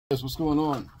What's going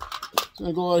on? Just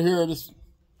gonna go out here. Just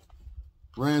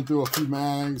ran through a few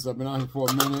mags. I've been out here for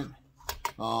a minute.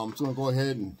 I'm just gonna go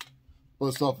ahead and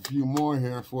bust off a few more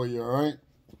here for you. All right.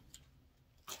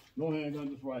 No handgun,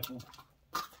 just rifle,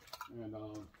 and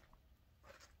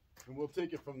we'll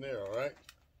take it from there. All right.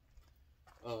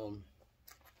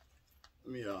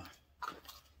 Let me let's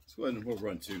go ahead and we'll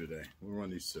run two today. We'll run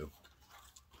these two.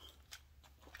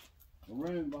 I'm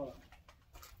running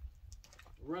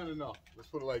enough. Let's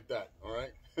put it like that. All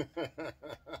right.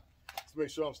 Let's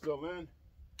make sure I'm still in.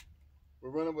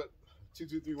 We're running with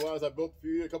 223 wyldes I built a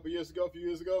few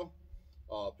years ago.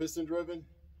 Piston driven.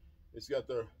 It's got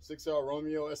the 6L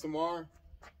Romeo SMR.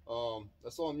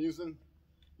 That's all I'm using.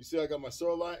 You see, I got my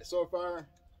sword fire.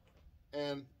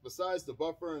 And besides the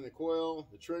buffer and the coil,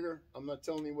 the trigger, I'm not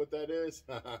telling you what that is.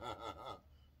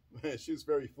 It shoots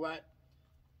very flat.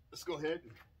 Let's go ahead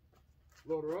and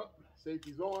load her up.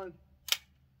 Safety's on.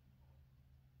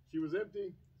 She was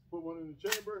empty. Put one in the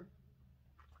chamber.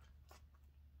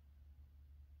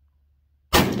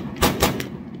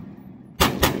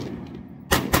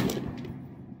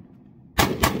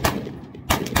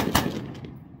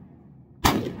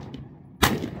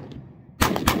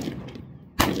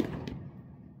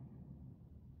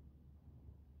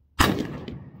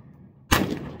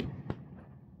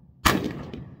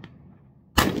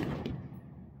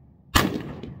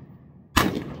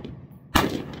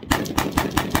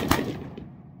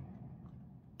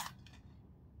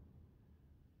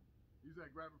 Usually I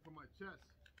grab it from my chest,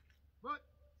 but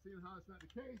seeing how it's not the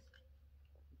case,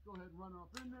 let's go ahead and run her up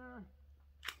in there.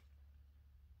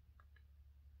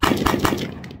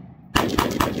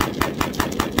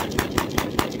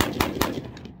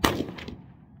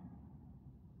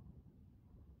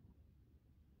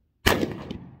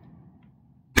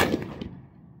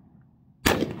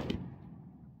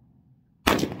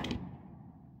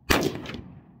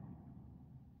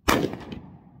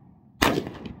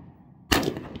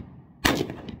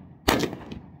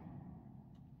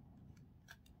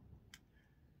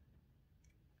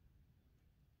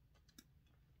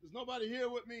 There's nobody here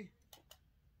with me.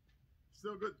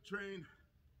 Still good to train.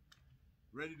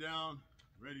 Ready down,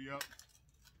 ready up.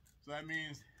 So that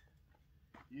means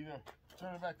either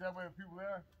turn it back that way with people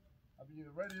there. I'll be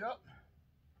either ready up,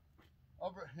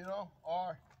 you know,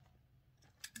 or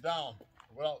down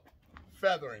without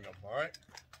feathering them, all right?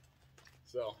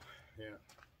 So, yeah,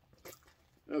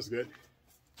 that's good.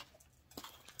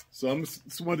 So I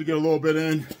just wanted to get a little bit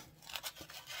in.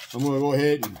 I'm gonna go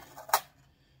ahead and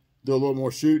do a little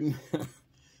more shooting.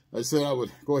 I said I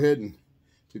would go ahead and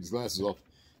take these glasses off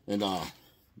and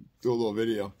do a little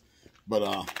video, but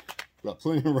got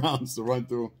plenty of rounds to run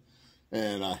through,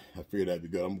 and I figured that'd be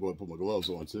good. I'm going to put my gloves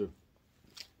on too.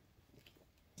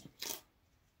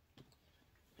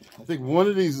 I think one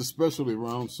of these is specialty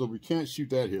rounds, so we can't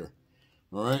shoot that here.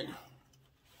 All right.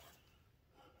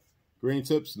 Green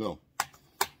tips, no.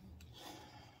 If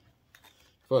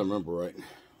I remember right.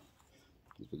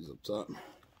 Let's put these up top.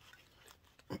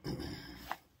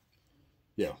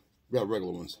 Yeah, we got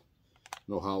regular ones.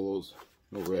 No hollows,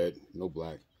 no red, no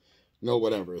black, no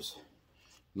whatever's.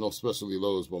 No specialty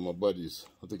loads by my buddies.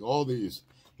 I think all these,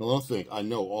 no, I don't think, I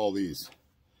know all these.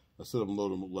 I set up and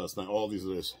loaded them up last night. All these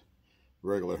are just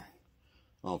regular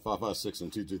 5.56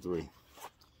 and 223.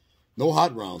 No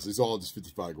hot rounds. These are all just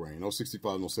 55 grain. No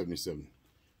 65, no 77.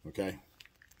 Okay?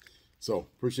 So,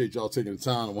 appreciate y'all taking the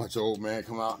time to watch your old man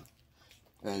come out.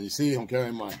 And you see, I'm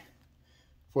carrying my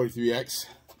 43X,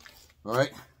 all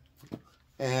right,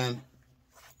 and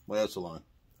my echelon,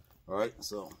 all right,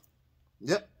 so,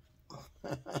 yep.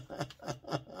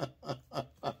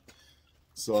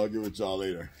 So I'll give it y'all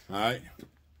later, all right.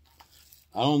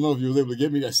 I don't know if you were able to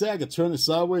get me. I said I could turn it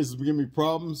sideways, it's giving me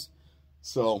problems,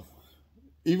 so,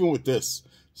 even with this,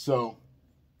 so,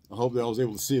 I hope that I was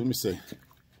able to see. Let me see.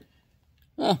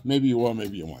 Maybe you were,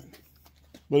 maybe you weren't,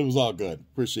 but it was all good.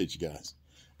 Appreciate you guys.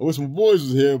 I wish my boys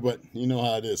was here, but you know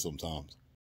how it is sometimes.